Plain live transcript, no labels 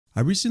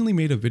I recently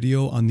made a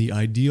video on the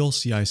ideal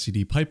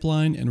CI/CD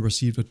pipeline and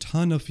received a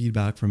ton of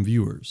feedback from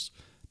viewers.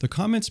 The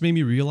comments made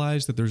me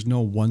realize that there's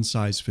no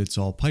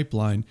one-size-fits-all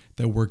pipeline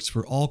that works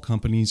for all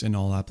companies and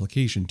all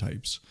application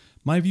types.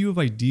 My view of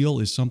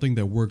ideal is something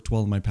that worked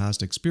well in my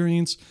past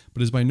experience,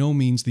 but is by no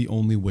means the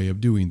only way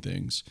of doing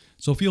things.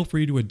 So feel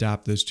free to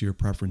adapt this to your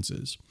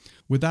preferences.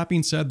 With that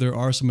being said, there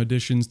are some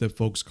additions that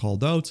folks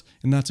called out,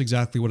 and that's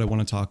exactly what I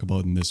want to talk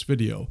about in this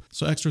video.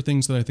 So extra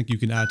things that I think you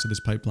can add to this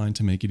pipeline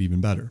to make it even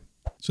better.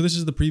 So this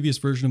is the previous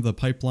version of the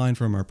pipeline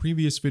from our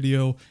previous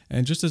video,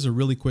 and just as a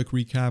really quick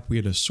recap, we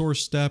had a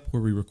source step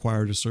where we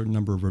required a certain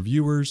number of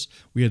reviewers.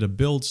 We had a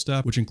build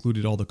step, which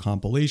included all the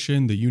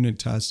compilation, the unit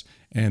tests,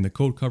 and the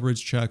code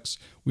coverage checks.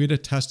 We had a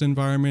test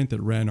environment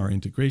that ran our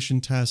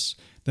integration tests.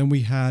 Then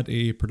we had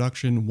a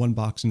production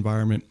one-box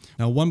environment.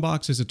 Now,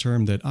 one-box is a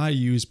term that I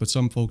use, but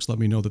some folks let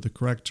me know that the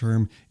correct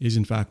term is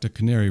in fact a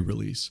canary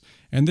release.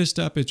 And this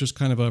step is just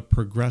kind of a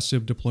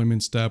progressive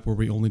deployment step where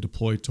we only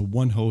deploy to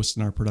one host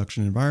in our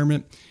production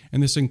environment.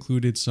 And this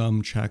included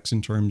some checks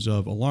in terms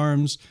of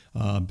alarms,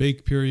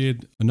 bake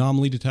period,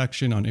 anomaly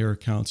detection on error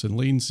counts and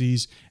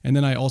latencies. And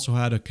then I also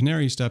had a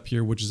canary step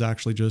here, which is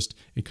actually just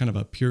a kind of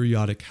a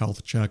periodic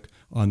health check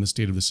on the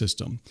state of the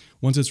system.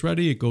 Once it's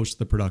ready, it goes to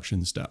the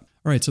production step.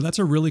 All right, so that's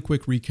a really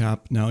quick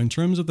recap. Now, in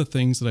terms of the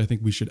things that I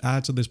think we should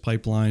add to this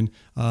pipeline,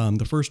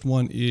 the first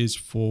one is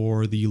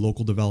for the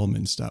local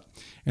development step.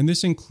 And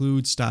this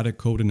includes static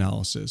code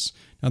analysis.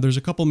 Now, there's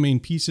a couple main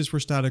pieces for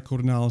static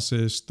code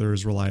analysis.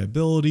 There's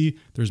reliability,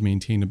 there's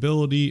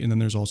maintainability, and then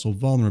there's also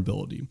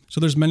vulnerability.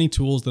 So there's many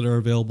tools that are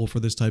available for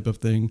this type of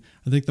thing.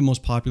 I think the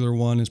most popular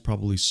one is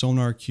probably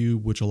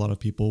SonarQube, which a lot of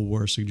people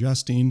were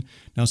suggesting.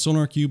 Now,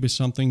 SonarQube is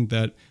something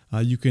that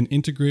you can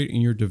integrate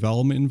in your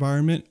development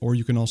environment, or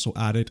you can also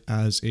add it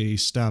as a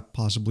step,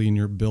 possibly in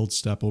your build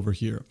step over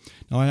here.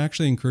 Now, I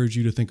actually encourage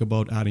you to think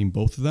about adding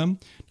both of them.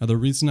 Now, the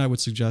reason I would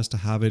suggest to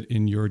have it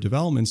in your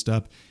development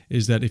step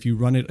is that if you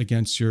run it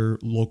against your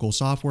local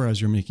software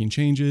as you're making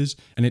changes,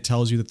 and it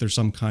tells you that there's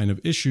some kind of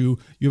issue,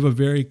 you have a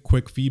very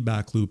quick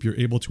feedback loop. You're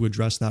able to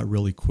address that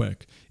really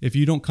quick. If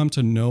you don't come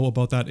to know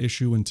about that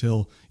issue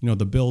until,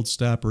 the build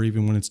step, or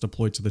even when it's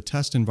deployed to the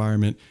test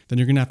environment, then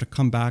you're gonna have to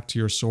come back to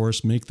your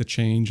source, make the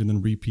change, and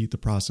then repeat the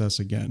process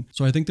again.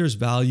 So I think there's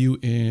value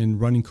in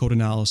running code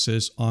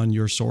analysis on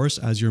your source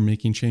as you're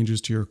making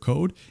changes to your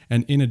code.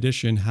 And in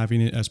addition, having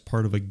it as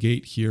part of a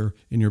gate here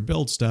in your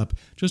build step,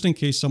 just in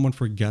case someone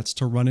forgets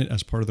to run it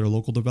as part of their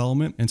local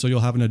development. And so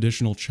you'll have an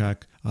additional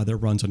check that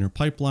runs on your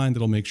pipeline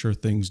that'll make sure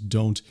things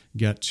don't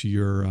get to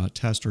your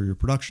test or your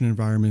production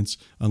environments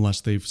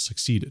unless they've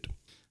succeeded.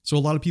 So a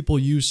lot of people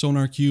use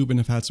SonarQube and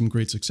have had some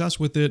great success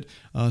with it.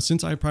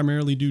 Since I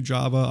primarily do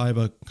Java, I have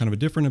a kind of a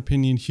different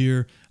opinion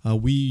here.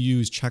 We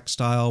use check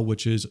style,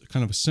 which is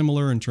kind of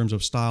similar in terms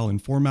of style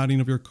and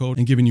formatting of your code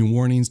and giving you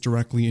warnings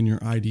directly in your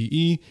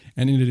IDE.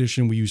 And in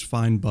addition, we use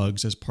find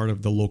bugs as part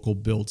of the local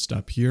build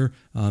step here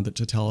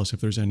to tell us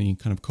if there's any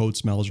kind of code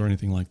smells or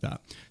anything like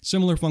that.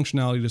 Similar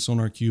functionality to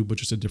SonarQube, but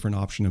just a different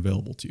option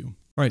available to you.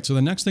 All right, so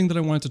the next thing that I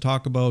wanted to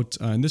talk about,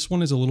 and this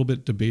one is a little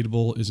bit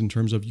debatable, is in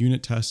terms of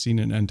unit testing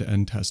and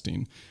end-to-end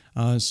testing.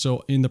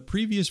 So in the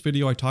previous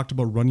video, I talked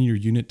about running your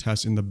unit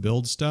tests in the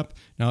build step.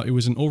 Now, it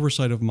was an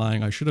oversight of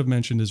mine. I should have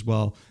mentioned as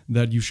well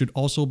that you should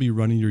also be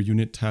running your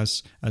unit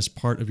tests as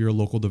part of your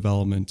local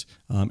development,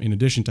 in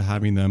addition to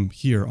having them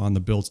here on the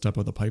build step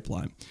of the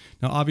pipeline.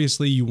 Now,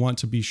 obviously, you want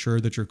to be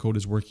sure that your code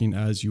is working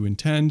as you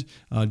intend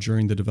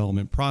during the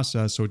development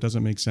process, so it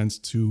doesn't make sense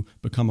to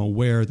become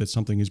aware that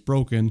something is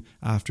broken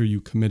after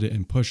you commit it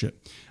and push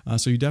it.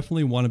 So you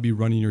definitely want to be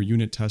running your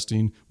unit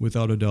testing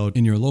without a doubt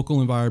in your local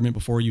environment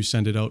before you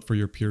send it out for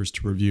your peers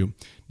to review.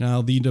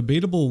 Now, the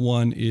debatable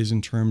one is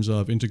in terms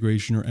of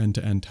integration or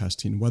end-to-end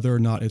testing, whether or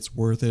not it's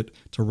worth it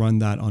to run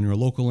that on your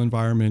local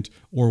environment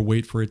or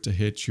wait for it to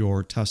hit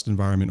your test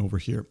environment over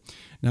here.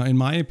 Now, in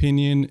my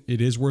opinion, it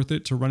is worth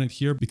it to run it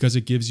here because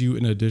it gives you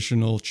an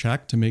additional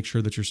check to make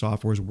sure that your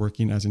software is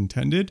working as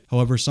intended.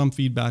 However, some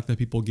feedback that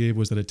people gave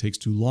was that it takes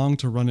too long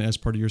to run it as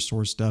part of your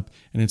source step,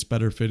 and it's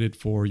better fitted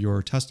for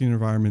your testing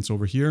environments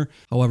over here.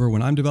 However,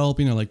 when I'm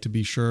developing, I like to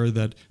be sure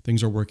that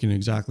things are working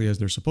exactly as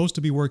they're supposed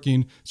to be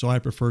working. So I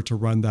prefer to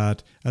run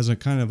that as a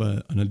kind of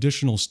an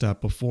additional step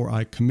before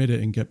I commit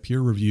it and get peer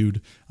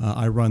reviewed.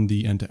 I run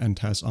the end-to-end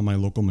tests on my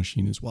local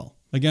machine as well.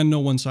 Again, no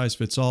one size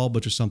fits all,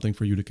 but just something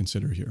for you to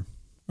consider here.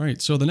 All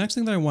right, so the next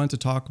thing that I wanted to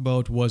talk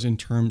about was in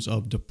terms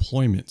of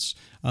deployments.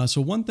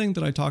 So one thing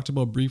that I talked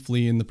about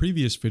briefly in the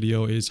previous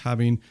video is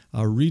having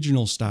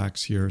regional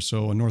stacks here.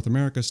 So a North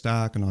America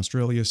stack, an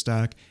Australia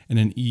stack, and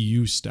an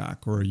EU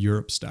stack or a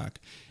Europe stack.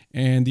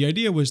 And the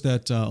idea was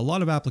that a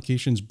lot of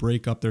applications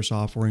break up their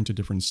software into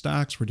different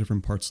stacks for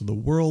different parts of the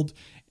world.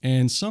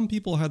 And some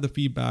people had the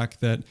feedback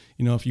that,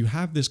 if you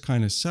have this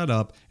kind of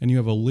setup and you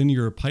have a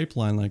linear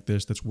pipeline like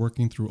this that's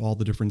working through all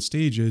the different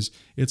stages,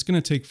 it's going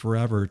to take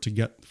forever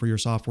for your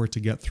software to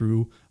get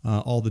through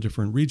all the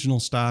different regional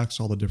stacks,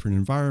 all the different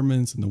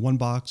environments and the one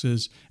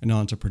boxes and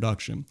onto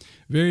production.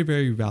 Very,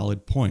 very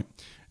valid point.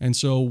 And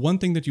so one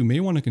thing that you may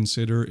want to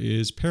consider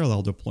is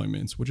parallel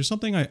deployments, which is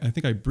something I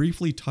think I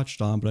briefly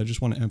touched on, but I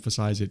just want to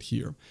emphasize it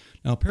here.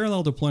 Now,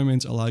 parallel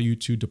deployments allow you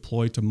to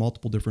deploy to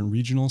multiple different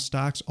regional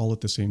stacks all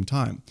at the same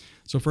time.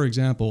 So for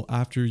example,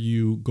 after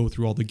you go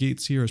through all the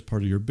gates here as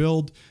part of your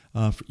build,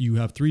 you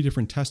have 3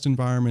 different test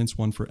environments,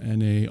 one for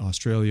NA,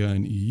 Australia,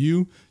 and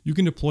EU. You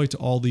can deploy to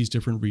all these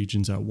different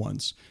regions at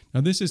once.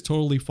 Now, this is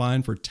totally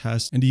fine for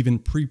test and even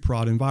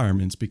pre-prod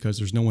environments because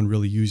there's no one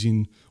really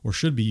using or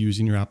should be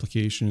using your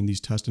application in these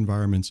test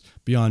environments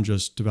beyond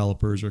just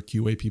developers or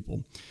QA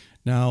people.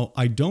 Now,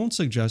 I don't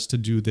suggest to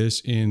do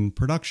this in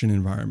production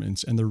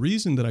environments. And the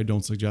reason that I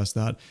don't suggest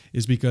that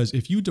is because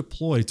if you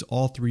deploy to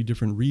all 3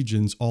 different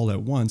regions all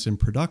at once in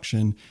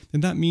production,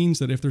 then that means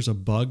that if there's a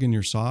bug in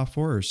your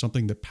software or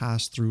something that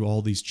passed through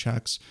all these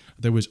checks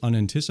that was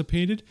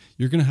unanticipated,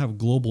 you're going to have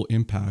global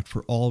impact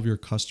for all of your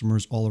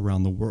customers all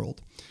around the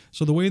world.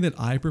 So the way that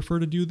I prefer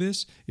to do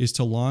this is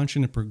to launch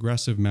in a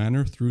progressive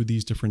manner through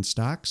these different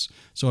stacks.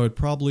 So I would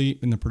probably,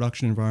 in the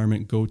production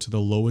environment, go to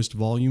the lowest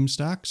volume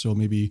stack, so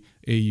maybe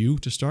AU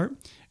to start,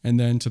 and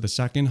then to the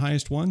second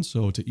highest one,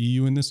 so to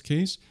EU in this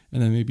case,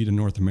 and then maybe to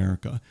North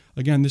America.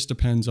 Again, this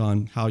depends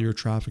on how your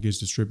traffic is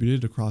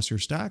distributed across your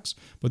stacks,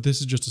 but this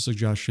is just a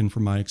suggestion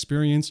from my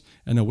experience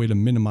and a way to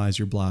minimize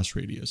your blast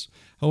radius.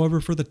 However,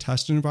 for the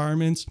test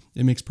environments,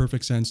 it makes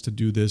perfect sense to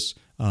do this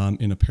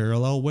in a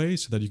parallel way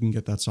so that you can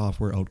get that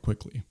software out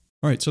quickly.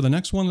 All right, so the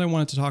next one that I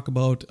wanted to talk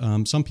about,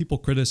 some people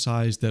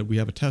criticize that we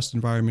have a test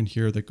environment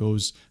here that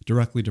goes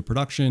directly to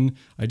production.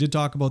 I did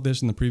talk about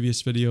this in the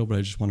previous video, but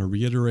I just want to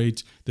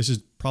reiterate, this is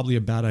probably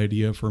a bad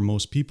idea for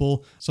most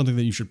people. Something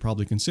that you should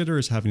probably consider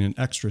is having an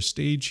extra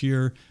stage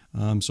here.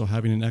 So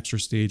having an extra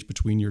stage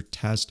between your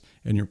test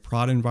and your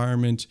prod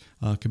environment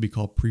could be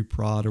called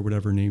pre-prod or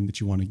whatever name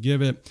that you want to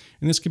give it.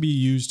 And this could be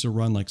used to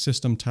run like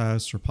system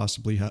tests or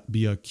possibly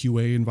be a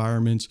QA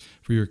environment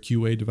for your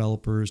QA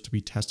developers to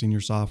be testing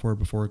your software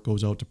before it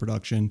goes out to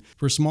production.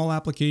 For small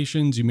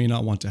applications, you may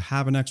not want to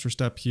have an extra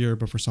step here,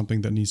 but for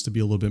something that needs to be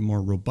a little bit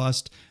more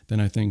robust,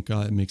 then I think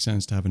it makes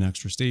sense to have an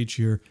extra stage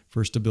here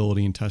for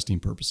stability and testing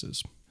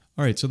purposes.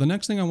 All right, so the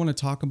next thing I want to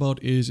talk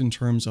about is in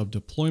terms of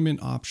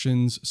deployment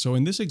options. So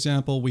in this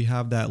example, we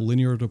have that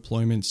linear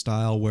deployment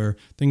style where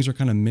things are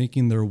kind of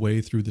making their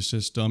way through the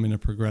system in a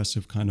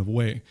progressive kind of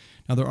way.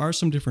 Now, there are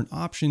some different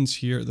options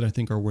here that I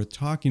think are worth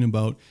talking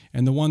about.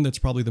 And the one that's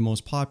probably the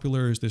most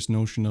popular is this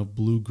notion of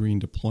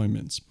blue-green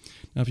deployments.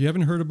 Now, if you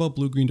haven't heard about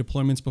blue-green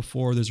deployments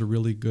before, there's a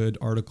really good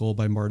article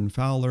by Martin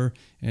Fowler,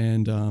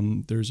 and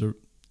there's a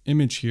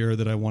image here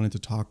that I wanted to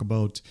talk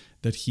about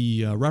that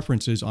he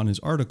references on his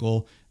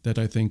article that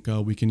I think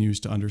we can use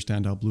to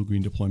understand how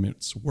blue-green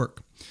deployments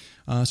work.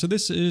 So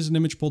this is an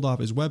image pulled off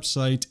his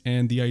website,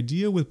 and the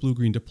idea with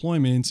blue-green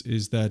deployments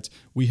is that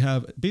we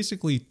have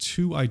basically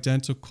 2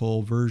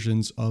 identical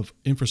versions of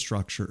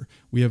infrastructure.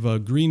 We have a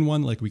green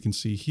one like we can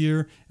see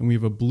here, and we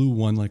have a blue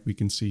one like we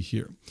can see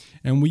here.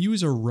 And we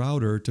use a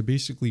router to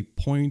basically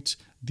point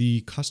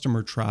the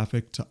customer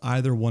traffic to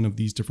either one of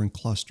these different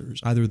clusters,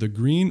 either the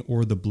green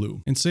or the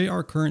blue. And say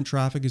our current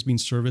traffic is being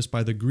serviced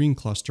by the green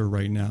cluster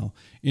right now.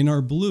 In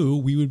our blue,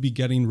 we would be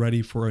getting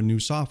ready for a new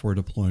software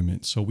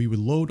deployment. So we would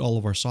load all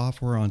of our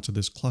software onto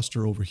this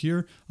cluster over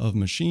here of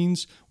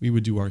machines. We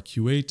would do our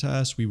QA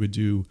tests. We would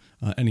do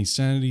any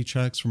sanity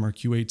checks from our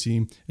QA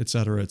team, et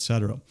cetera, et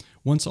cetera.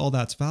 Once all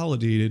that's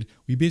validated,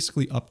 we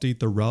basically update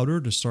the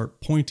router to start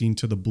pointing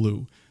to the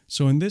blue.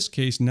 So in this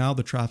case, now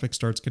the traffic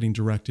starts getting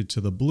directed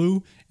to the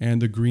blue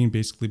and the green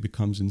basically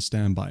becomes in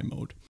standby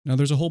mode. Now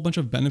there's a whole bunch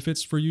of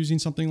benefits for using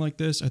something like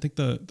this. I think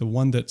the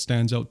one that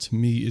stands out to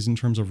me is in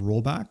terms of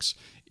rollbacks.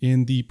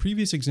 In the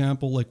previous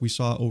example, like we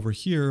saw over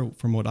here,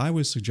 from what I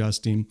was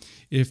suggesting,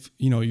 if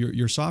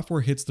your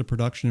software hits the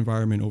production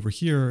environment over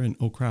here and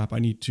oh crap, I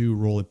need to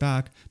roll it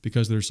back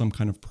because there's some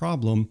kind of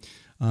problem,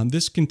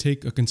 this can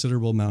take a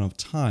considerable amount of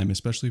time,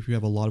 especially if you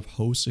have a lot of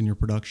hosts in your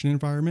production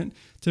environment.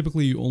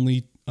 Typically, you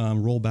only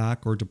roll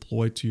back or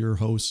deploy to your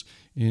hosts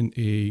in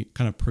a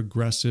kind of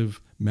progressive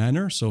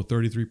manner. So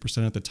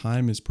 33% at the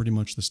time is pretty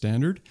much the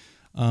standard,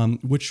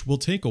 which will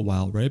take a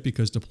while, right?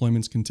 Because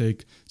deployments can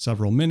take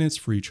several minutes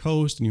for each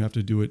host and you have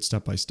to do it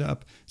step by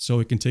step. So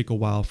it can take a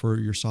while for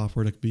your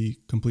software to be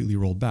completely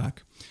rolled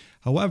back.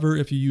 However,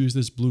 if you use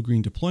this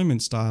blue-green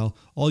deployment style,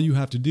 all you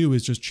have to do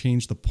is just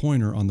change the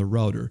pointer on the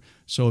router.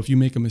 So if you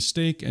make a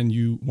mistake and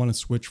you want to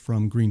switch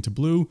from green to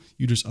blue,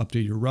 you just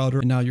update your router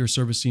and now you're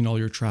servicing all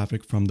your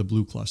traffic from the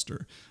blue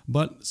cluster.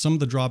 But some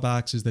of the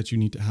drawbacks is that you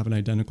need to have an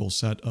identical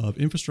set of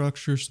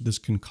infrastructure, so this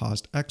can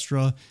cost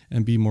extra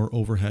and be more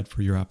overhead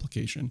for your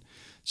application.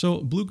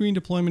 So blue-green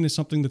deployment is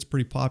something that's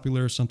pretty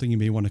popular, something you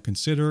may want to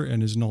consider,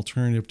 and is an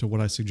alternative to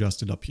what I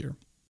suggested up here.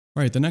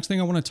 All right, the next thing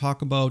I want to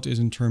talk about is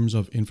in terms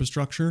of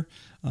infrastructure.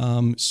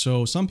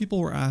 So some people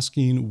were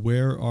asking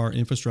where our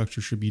infrastructure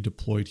should be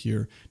deployed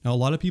here. Now, a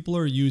lot of people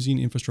are using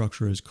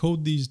infrastructure as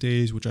code these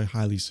days, which I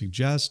highly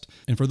suggest.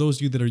 And for those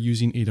of you that are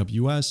using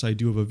AWS, I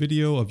do have a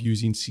video of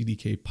using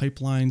CDK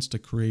pipelines to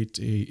create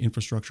a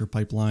infrastructure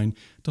pipeline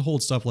to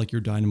hold stuff like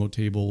your Dynamo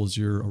tables,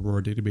 your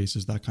Aurora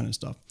databases, that kind of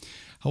stuff.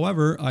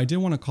 However, I did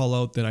want to call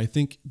out that I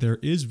think there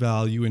is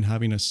value in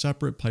having a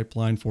separate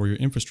pipeline for your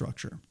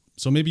infrastructure.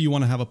 So maybe you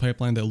want to have a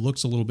pipeline that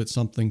looks a little bit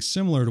something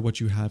similar to what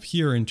you have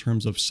here in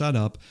terms of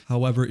setup.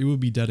 However, it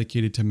would be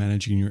dedicated to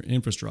managing your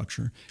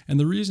infrastructure. And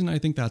the reason I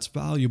think that's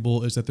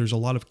valuable is that there's a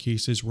lot of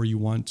cases where you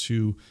want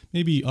to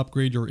maybe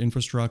upgrade your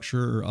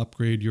infrastructure or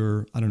upgrade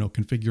your,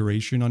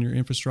 configuration on your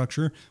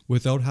infrastructure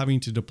without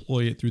having to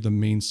deploy it through the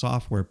main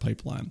software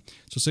pipeline.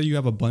 So say you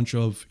have a bunch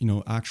of,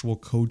 actual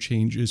code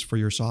changes for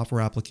your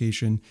software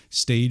application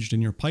staged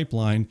in your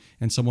pipeline,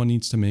 and someone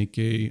needs to make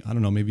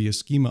maybe a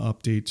schema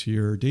update to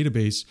your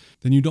database,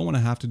 then you don't want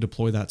to have to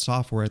deploy that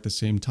software at the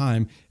same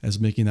time as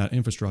making that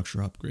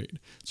infrastructure upgrade.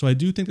 So I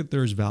do think that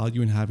there's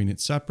value in having it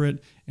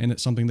separate, and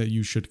it's something that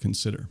you should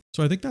consider.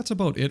 So I think that's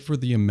about it for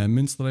the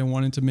amendments that I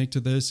wanted to make to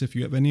this. If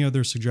you have any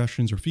other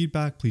suggestions or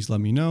feedback, please let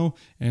me know,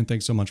 and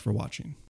thanks so much for watching.